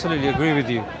absolutely agree with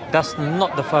you. That's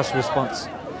not the first response.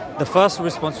 The first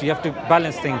response, you have to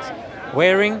balance things.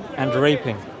 Wearing and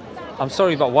raping. I'm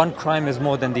sorry, but one crime is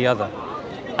more than the other.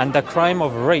 And the crime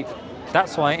of rape,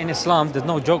 that's why in Islam there's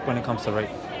no joke when it comes to rape.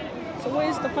 So what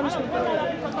is the punishment for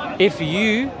rape? If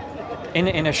you,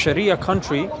 in a Sharia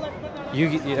country, you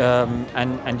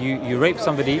you rape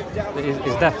somebody,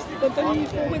 is death. But don't you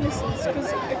for witnesses?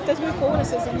 Because if there's no for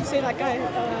witnesses and you say that guy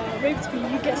raped me,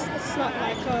 you get slapped,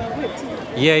 like whipped.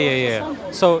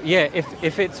 Yeah. So yeah,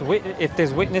 if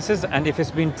there's witnesses and if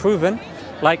it's been proven,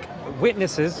 like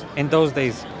witnesses in those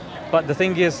days. But the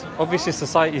thing is, obviously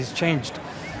society has changed.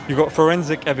 You've got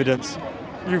forensic evidence.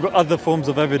 You've got other forms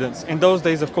of evidence. In those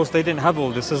days, of course, they didn't have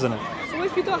all this, isn't it? So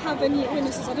if you don't have any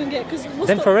witnesses, I don't get it. Because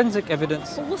Then forensic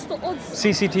evidence. So what's the odds?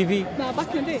 CCTV. Nah,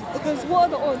 back in the day. Because what are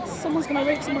the odds? Someone's gonna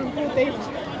rape someone in broad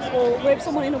daylight, or rape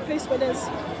someone in a place where there's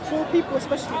 4 people,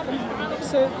 especially coming.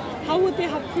 So how would they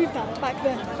have proved that back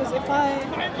then? Because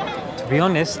To be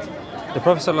honest, the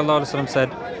Prophet ﷺ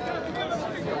said,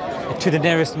 to the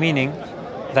nearest meaning,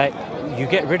 that you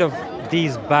get rid of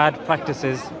these bad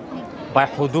practices by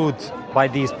hudud, by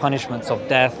these punishments of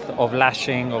death, of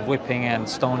lashing, of whipping and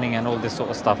stoning and all this sort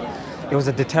of stuff. It was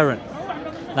a deterrent.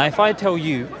 Now if I tell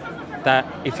you that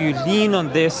if you lean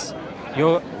on this,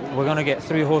 we're going to get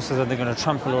 3 horses and they're going to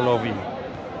trample all over you,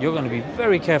 you're going to be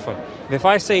very careful. If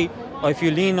I say, if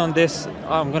you lean on this,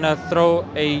 I'm going to throw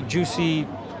a juicy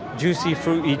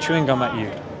fruity chewing gum at you.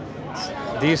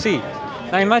 Do you see?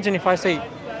 Now imagine if I say,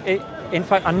 in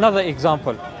fact, another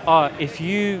example, if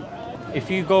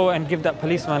you go and give that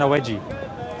policeman a wedgie,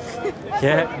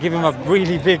 yeah, give him a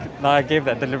really big, no, I gave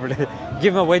that deliberately,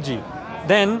 give him a wedgie,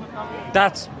 then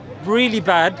that's really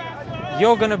bad.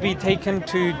 You're going to be taken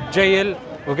to jail,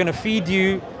 we're going to feed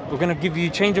you, we're going to give you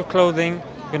change of clothing,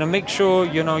 we're going to make sure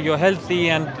you're healthy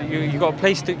and you got a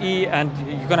place to eat and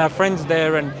you're going to have friends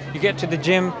there and you get to the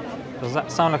gym. Does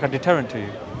that sound like a deterrent to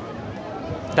you?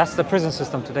 That's the prison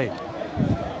system today.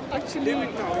 actually, I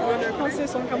can't say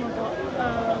so on camera,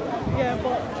 but yeah,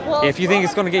 but well, If you think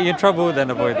it's going to get you in trouble, then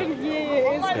avoid it.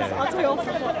 Yeah, I'll tell you off.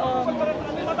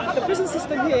 But the prison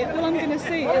system here, all I'm gonna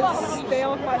say is they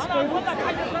are quite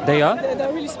spoiled. They are?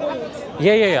 They're really spoiled.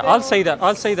 Yeah. I'll say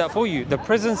that for you. The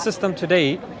prison system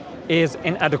today is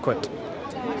inadequate.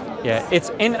 Yeah, it's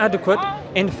inadequate.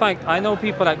 In fact, I know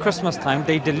people at Christmas time,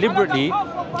 they deliberately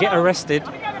get arrested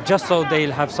just so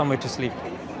they'll have somewhere to sleep.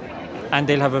 And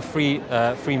they'll have a free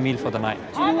meal for the night.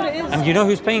 Do you know what it is? And you know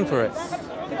who's paying for it?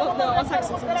 They got our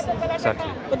taxes, obviously.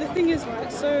 Exactly. But the thing is,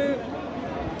 right, so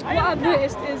what I've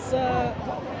noticed is,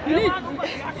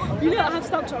 you know I have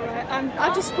Snapchat, right? And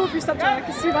I just scroll through Snapchat and I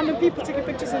can see random people taking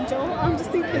pictures in jail. I'm just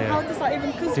thinking, how does that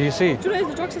even... Cause, do you see? Do you know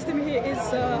the drug system here is,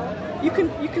 you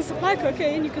can supply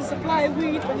cocaine, you can supply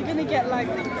weed, but you're going to get like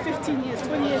 15 years,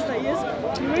 20 years, 30 years.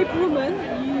 You rape a woman,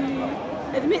 you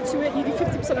admit to it, you do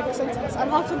 50% of your sentence,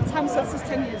 and half of the time sentence is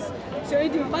 10 years. So you're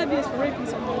only doing 5 years for raping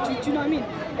someone. Do you know what I mean?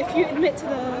 If you admit to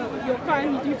your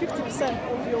crime, you do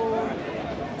 50% of your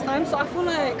time. So I feel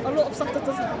like a lot of stuff that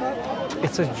doesn't happen.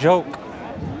 It's a joke.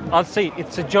 I'll say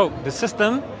it's a joke. The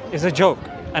system is a joke.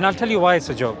 And I'll tell you why it's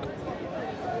a joke.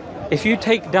 If you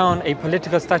take down a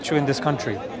political statue in this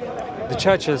country, the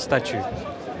Churchill statue,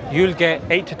 you'll get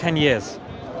 8 to 10 years.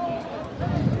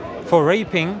 For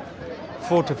raping,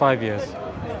 4 to 5 years.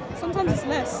 Sometimes it's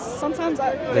less. Sometimes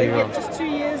they get just 2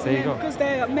 years, and then because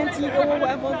they're mentally ill or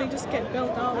whatever, they just get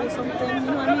bailed out or something. You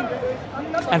know what I mean?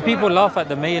 And people laugh at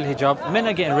the male hijab. Men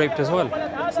are getting raped as well.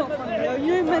 It's not funny.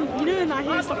 You know, when I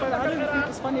hear stuff like that, I don't think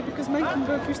it's funny because men can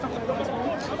go through stuff like that as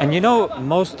well. And you know,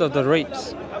 most of the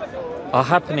rapes are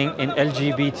happening in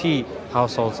LGBT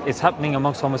households. It's happening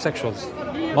amongst homosexuals,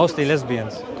 mostly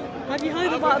lesbians. Have you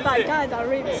heard about that guy that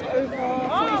raped over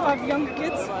 45 young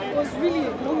kids? It was really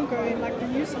long ago in like the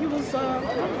news. He was,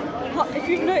 if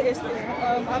you've noticed,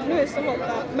 I've noticed a lot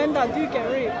that men that do get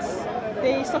raped,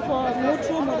 they suffer more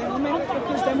trauma than women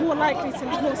because they're more likely to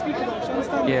not speak about it. Do you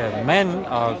understand? Yeah, men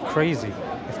are crazy.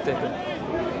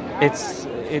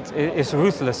 It's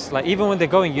ruthless. Like even when they're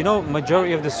going, you know,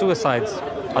 majority of the suicides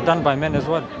are done by men as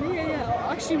well. Yeah.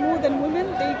 Actually, more than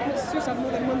women, they commit suicide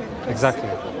more than women. Exactly.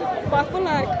 But I feel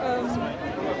like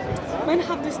men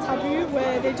have this taboo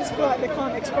where they just feel like they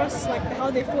can't express like how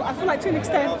they feel. I feel like to an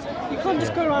extent, you can't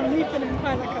just go around weeping and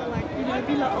crying like you know,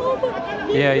 be like, oh, but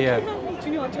yeah. Yeah,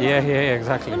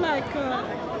 Exactly. I feel like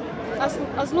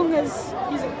as long as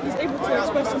he's able to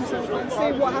express himself and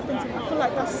say what happened to him, I feel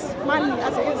like that's manly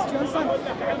as it is. Do you understand?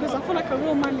 Because I feel like a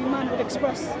real manly man would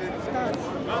express that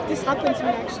this happened to me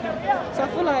actually. So I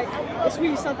feel like it's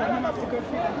really sad that men have to go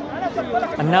through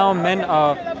that. And now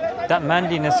that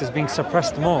manliness is being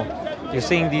suppressed more. You're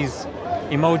seeing these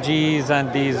emojis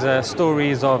and these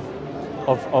stories of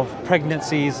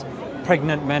pregnancies,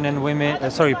 pregnant men and women.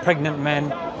 Pregnant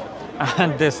men,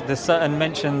 and there's certain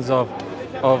mentions of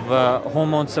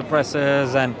hormone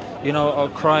suppressors and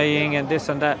crying and this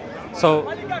and that. So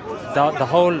the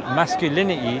whole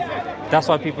masculinity. That's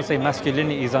why people say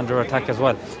masculinity is under attack as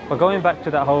well. But going back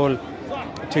to that whole,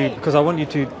 because I want you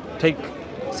to take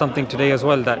something today as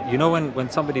well, that when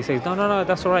somebody says no,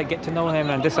 that's all right, get to know him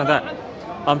and this and that,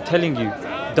 I'm telling you,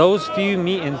 those few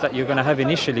meetings that you're going to have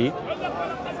initially,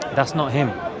 that's not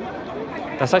him.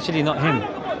 That's actually not him.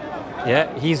 Yeah,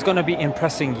 he's going to be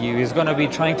impressing you, he's going to be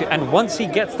trying to, and once he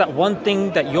gets that one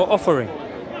thing that you're offering,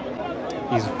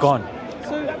 he's gone.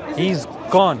 He's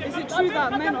gone. Is it true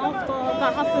that men after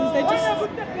that happens, they just,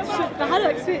 how do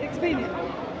I explain it?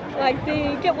 Like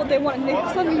they get what they want and they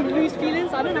suddenly lose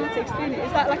feelings? I don't know how to explain it.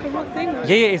 Is that like a real thing? Or?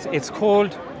 Yeah, it's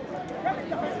called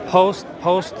post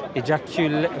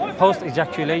ejaculation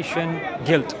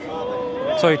guilt.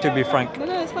 Sorry to be frank.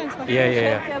 No, it's fine. It's fine.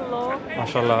 Yeah. Hello.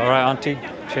 MashaAllah. All right, auntie.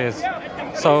 Cheers.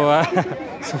 So,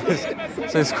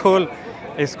 so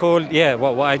it's called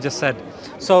what I just said.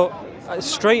 So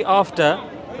straight after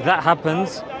that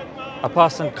happens, a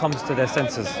person comes to their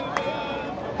senses.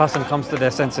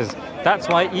 That's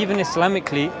why even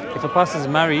Islamically, if a person is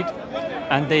married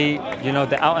and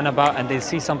they're out and about and they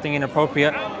see something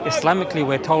inappropriate, Islamically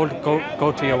we're told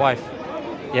go to your wife.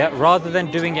 Yeah, rather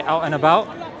than doing it out and about.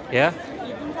 Yeah.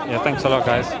 Thanks a lot,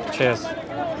 guys. Cheers.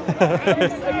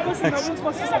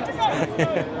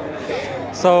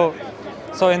 So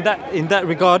in that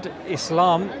regard,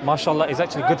 Islam, mashallah, is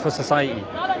actually good for society.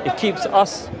 It keeps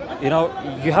us,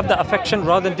 you have that affection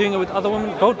rather than doing it with other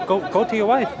women. Go to your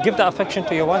wife. Give that affection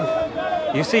to your wife.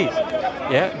 You see,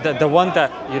 the one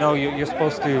that you're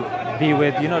supposed to be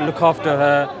with. Look after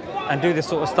her and do this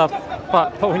sort of stuff.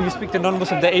 But when you speak to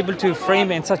non-Muslims, they're able to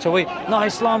frame it in such a way. No,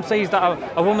 Islam says that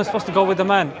a woman's supposed to go with a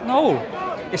man. No,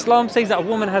 Islam says that a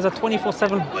woman has a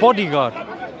 24/7 bodyguard.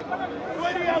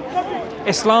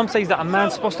 Islam says that a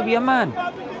man's supposed to be a man.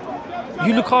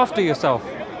 You look after yourself.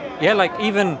 Yeah, like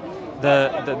even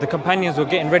the companions were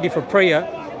getting ready for prayer,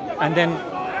 and then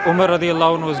Umar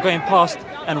radiallahu anhu was going past,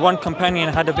 and one companion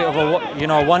had a bit of a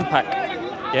one pack.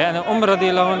 Yeah, and then Umar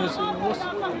radiallahu anhu was,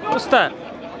 what's that?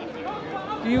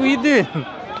 What are you doing?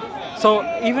 So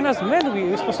even as men,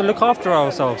 we're supposed to look after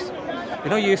ourselves. You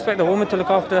know, you expect a woman to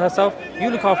look after herself, you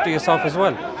look after yourself as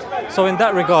well. So in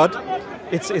that regard,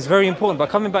 it's very important. But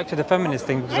coming back to the feminist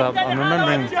thing, because I'm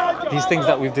remembering these things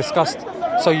that we've discussed.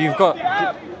 So you've got,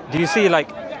 do you see like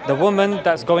the woman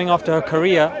that's going after her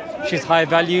career, she's high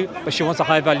value, but she wants a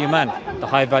high value man. The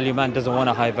high value man doesn't want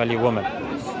a high value woman.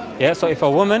 Yeah, so if a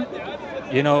woman,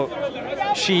 you know,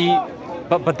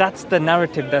 but that's the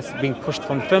narrative that's being pushed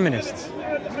from feminists.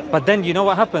 But then you know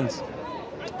what happens?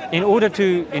 In order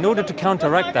to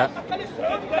counteract that,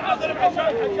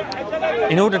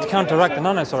 no,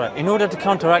 it's alright. In order to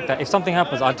counteract that, if something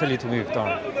happens, I'll tell you to move, don't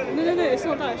worry. No, it's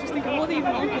not that. I was just thinking, what are they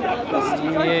even arguing about? Because do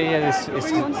you feel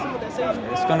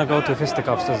It's gonna go to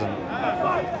fisticuffs, isn't it?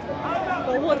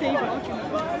 But what are they even arguing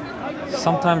about?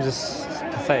 Sometimes it's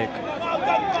pathetic.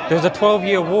 There was a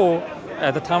 12-year war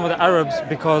at the time of the Arabs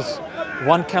because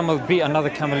one camel beat another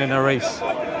camel in a race.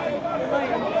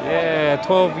 Yeah,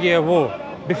 12-year war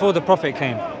before the Prophet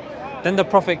came. Then the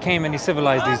Prophet came and he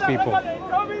civilized these people.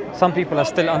 Some people are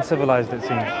still uncivilized, it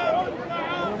seems.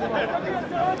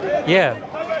 Yeah.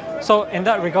 So in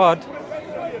that regard,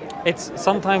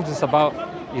 sometimes it's about,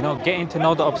 you know, getting to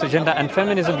know the opposite gender. And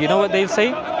feminism, you know what they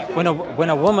say? When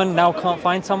a woman now can't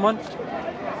find someone,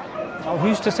 who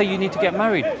used to say you need to get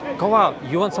married? Go out.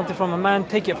 You want something from a man,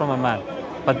 take it from a man.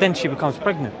 But then she becomes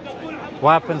pregnant.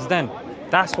 What happens then?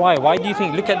 That's why. Why do you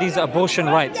think? Look at these abortion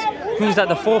rights. Who's at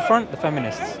the forefront? The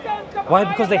feminists. Why?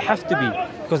 Because they have to be.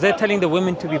 Because they're telling the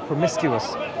women to be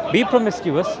promiscuous. Be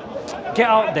promiscuous. Get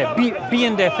out there. Be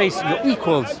in their face. You're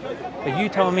equals. But you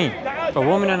tell me, if a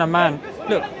woman and a man,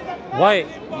 look, why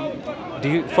do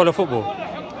you follow football?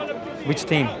 Which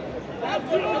team?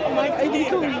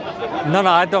 No,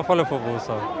 I don't follow football,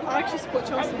 so. I actually support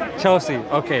Chelsea. Chelsea,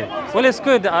 okay. Well, it's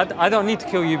good. I don't need to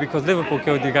kill you because Liverpool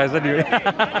killed you guys anyway.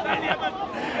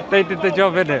 They did the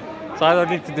job, innit? So I don't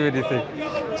need to do anything.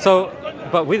 So,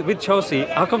 but with Chelsea,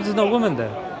 how come there's no woman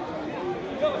there?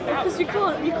 Because you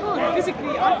can't.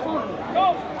 Physically, I can't.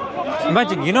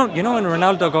 Imagine, you know when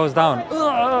Ronaldo goes down,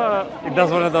 he does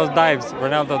one of those dives,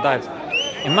 Ronaldo dives.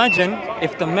 Imagine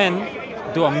if the men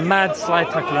do a mad slide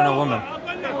tackle on a woman.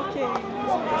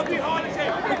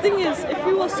 The thing is, if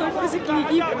we were so physically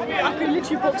equal, I could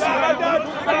literally box you right now.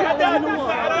 I'd be like, you know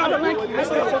what, I don't like you, let's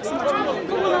start boxing much more.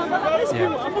 Come on, let's be,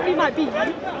 I probably might beat you, but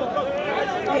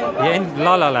yeah. Yeah, in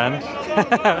La La Land.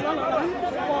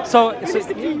 So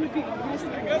realistically, you would beat me,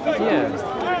 realistically.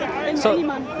 Yeah. And So- any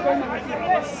man, grown man would beat me.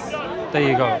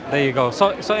 There you go.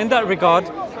 So in that regard,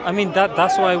 I mean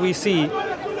that's why we see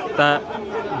that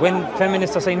when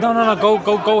feminists are saying no,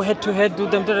 go head to head, do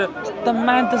them, the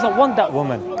man doesn't want that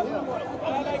woman.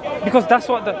 Because that's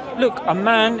what look, a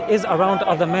man is around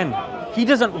other men. He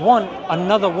doesn't want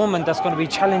another woman that's going to be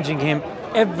challenging him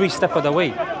every step of the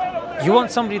way. You want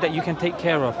somebody that you can take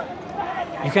care of,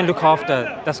 you can look after,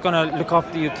 that's going to look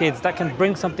after your kids, that can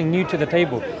bring something new to the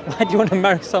table. Why do you want to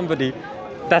marry somebody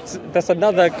that's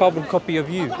another carbon copy of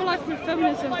you? I feel like with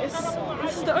feminism, this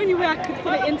is the only way I could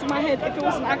put it into my head if it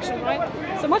was an action, right?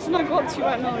 So imagine I go up to you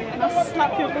right now and I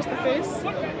slap you across the face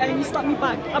and you slap me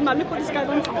back. I'm like, look what this guy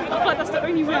done to me. I feel like that's the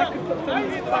only way I could put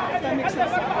feminism back, if that makes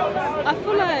sense. I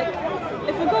feel like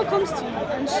if a girl comes to you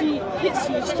and she hits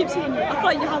you, she keeps hitting you, I feel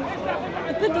like you have,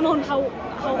 depending on how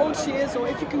old she is or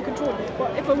if you can control it,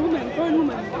 but if a woman, grown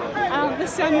woman,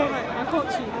 let's say I'm your right, I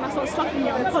can't you, and I start slapping you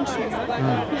and punching you,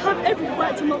 you have every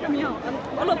right to knock me out. And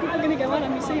a lot of people are going to get mad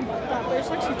at me saying that, but it's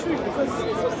actually true because,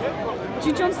 do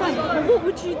you understand? But what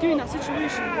would you do in that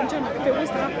situation in general if it was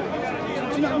to happen?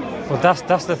 Do you know what I mean? Well,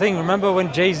 that's the thing. Remember when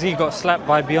Jay-Z got slapped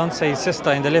by Beyonce's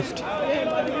sister in the lift?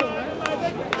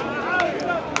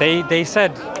 They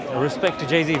said, respect to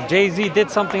Jay-Z, if Jay-Z did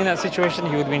something in that situation,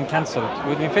 he would have been cancelled. He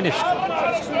would have been finished.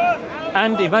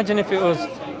 And imagine if it was,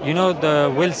 you know, the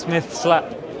Will Smith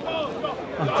slap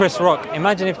on Chris Rock.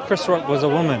 Imagine if Chris Rock was a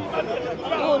woman.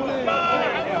 Oh no.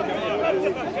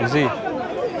 You see?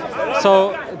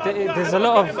 So there's a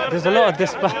lot of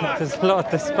disparity. There's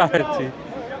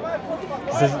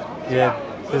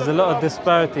a lot of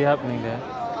disparity happening there.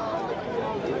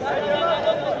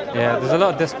 Yeah, there's a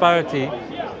lot of disparity,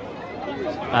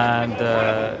 and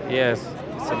yes,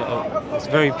 it's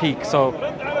very peak. So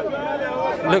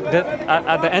look,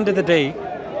 at the end of the day,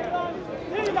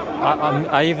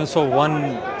 I even saw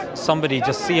somebody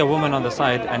just see a woman on the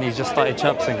side and he just started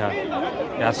chirping her.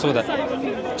 Yeah, I saw that.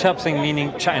 Chirping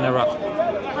meaning chatting her up.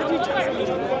 How do you chat somebody?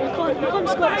 You can't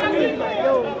just go up to me and be like,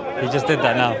 yo. He just did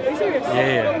that now. Are you serious?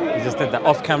 Yeah, he just did that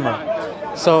off camera.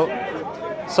 So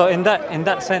in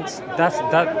that sense, that's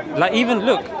that. Like even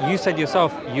look, you said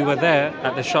yourself you were there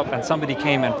at the shop and somebody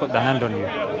came and put the hand on you.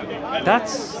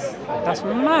 That's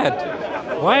mad.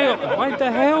 Why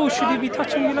the hell should he be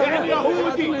touching you like that? I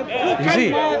don't know. You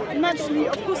see? Naturally,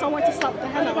 of course, I wanted to slap the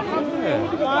hell out of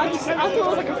him. But I thought it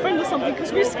was like a friend or something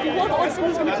because we what or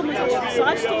someone's going to come and touch us. So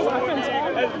I just thought it was my friend. So I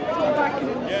went back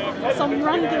and some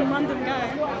random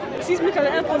guy sees me at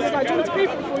the airport and is like, do you want me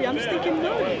to pay for you? I'm just thinking,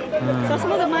 no. So that's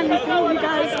another manly thing. You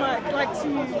guys like to.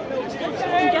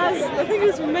 You guys, the thing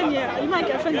is with men, yeah, you might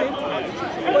get offended,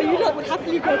 but you lot would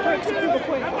happily go broke to prove a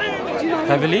point. Do you know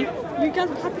what I mean? Heavily? You guys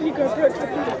would happily go broke to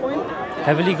prove a point.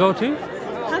 Heavily go to?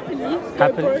 Happily go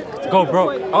broke to Go prove a broke.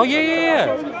 point. Oh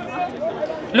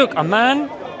yeah. Look, a man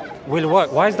will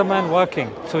work. Why is the man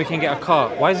working? So he can get a car.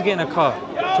 Why is he getting a car?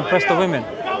 To impress the women.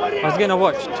 Why is he getting a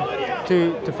watch?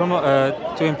 To promote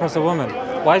to impress a woman.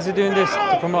 Why is he doing this?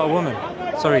 To promote a woman.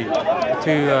 Sorry,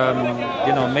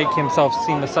 to make himself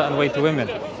seem a certain way to women.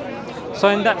 So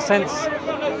in that sense,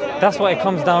 that's what it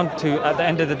comes down to at the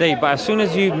end of the day. But as soon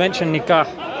as you mention nikah,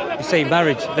 you say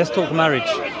marriage. Let's talk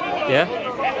marriage. Yeah.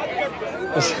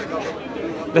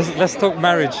 Let's talk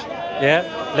marriage. Yeah.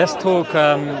 Let's talk.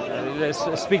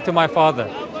 Let's speak to my father.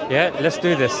 Yeah. Let's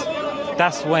do this.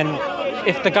 That's when,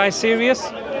 if the guy's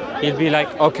serious, he'll be like,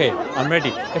 okay, I'm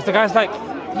ready. If the guy's like,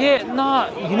 yeah, nah,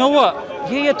 you know what?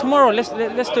 Yeah, tomorrow. Let's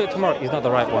do it tomorrow. He's not the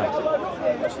right one.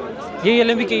 Yeah,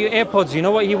 let me get you AirPods. You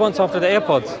know what he wants after the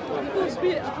AirPods?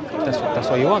 That's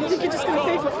what he wants. You think you're just going to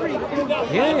pay for free?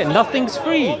 Yeah, nothing's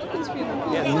free.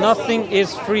 Yeah, nothing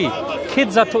is free.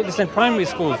 Kids are taught this in primary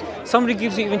schools. Somebody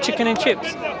gives you even chicken and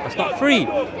chips. That's not free.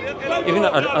 Even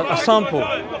a sample.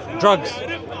 Drugs.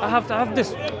 I have to have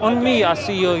this. On me, I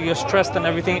see you're stressed and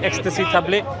everything. Ecstasy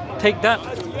tablet. Take that.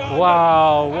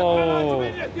 Wow, whoa.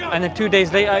 And then 2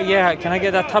 days later, yeah, can I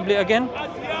get that tablet again?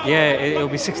 Yeah, it'll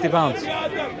be £60.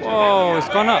 Whoa, it's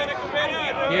gone up.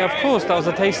 Yeah, of course, that was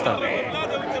a taster.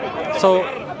 So,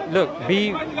 look,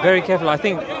 be very careful. I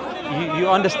think you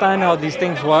understand how these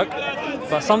things work,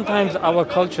 but sometimes our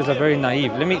cultures are very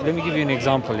naive. Let me give you an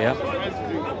example, yeah?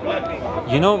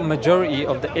 You know, majority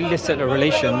of the illicit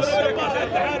relations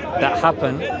that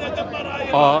happen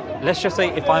are, let's just say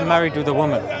if I'm married with a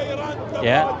woman,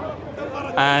 yeah?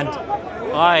 And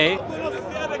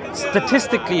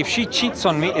statistically, if she cheats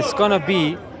on me, it's gonna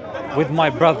be with my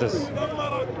brothers.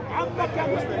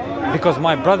 Because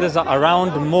my brothers are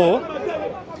around more.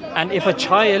 And if a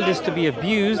child is to be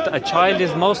abused, a child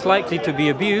is most likely to be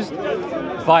abused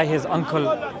by his uncle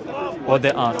or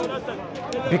their aunt.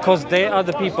 Because they are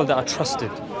the people that are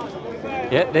trusted.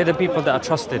 Yeah, they're the people that are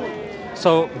trusted.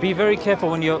 So be very careful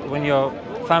when your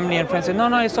family and friends say,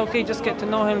 no, it's okay, just get to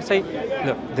know him. Say,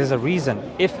 look, there's a reason.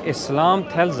 If Islam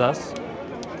tells us,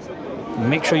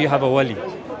 make sure you have a wali.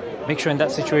 Make sure in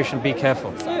that situation, be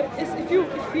careful. So if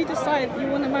you decide you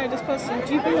want to marry this person,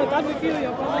 do you bring your dad with you or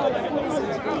your brother? Like, what is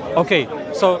it? Okay,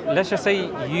 so let's just say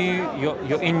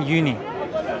you're in uni,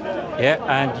 yeah,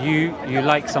 and you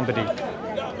like somebody.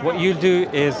 What you do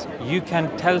is you can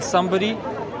tell somebody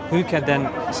who can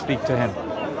then speak to him.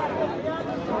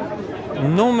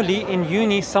 Normally in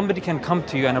uni, somebody can come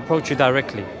to you and approach you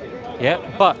directly, yeah.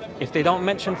 But if they don't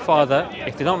mention father,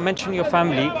 if they don't mention your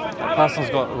family, that person's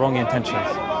got wrong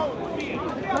intentions.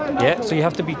 Yeah, so you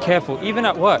have to be careful, even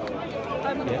at work.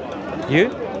 Yeah.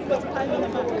 You?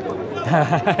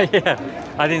 Yeah,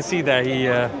 I didn't see that.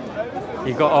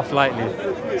 He got off lightly.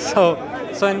 So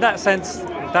in that sense,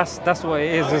 that's what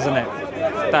it is, isn't it?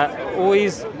 That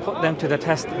always put them to the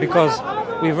test, because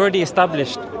we've already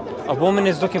established a woman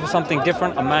is looking for something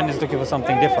different, a man is looking for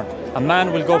something different. A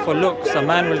man will go for looks, a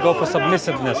man will go for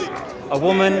submissiveness. A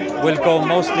woman will go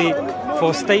mostly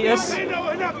for status.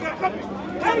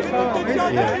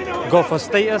 Yeah. Go for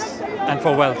status and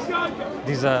for wealth.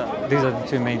 These are the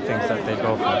two main things that they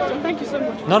go for. Thank you so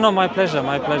much. No, my pleasure.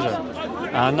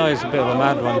 I know it's a bit of a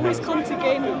mad one. I always come to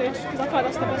gain knowledge because I feel like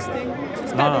that's the best thing. I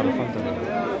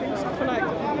feel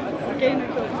like gaining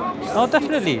knowledge. Oh,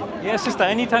 definitely. Yeah, sister,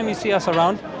 anytime you see us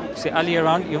around, see Ali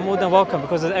around, you're more than welcome,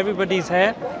 because everybody's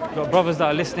here. You've got brothers that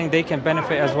are listening, they can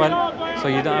benefit as well. So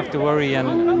you don't have to worry, and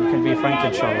you can be frank,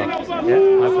 inshallah. Yeah,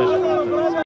 my pleasure.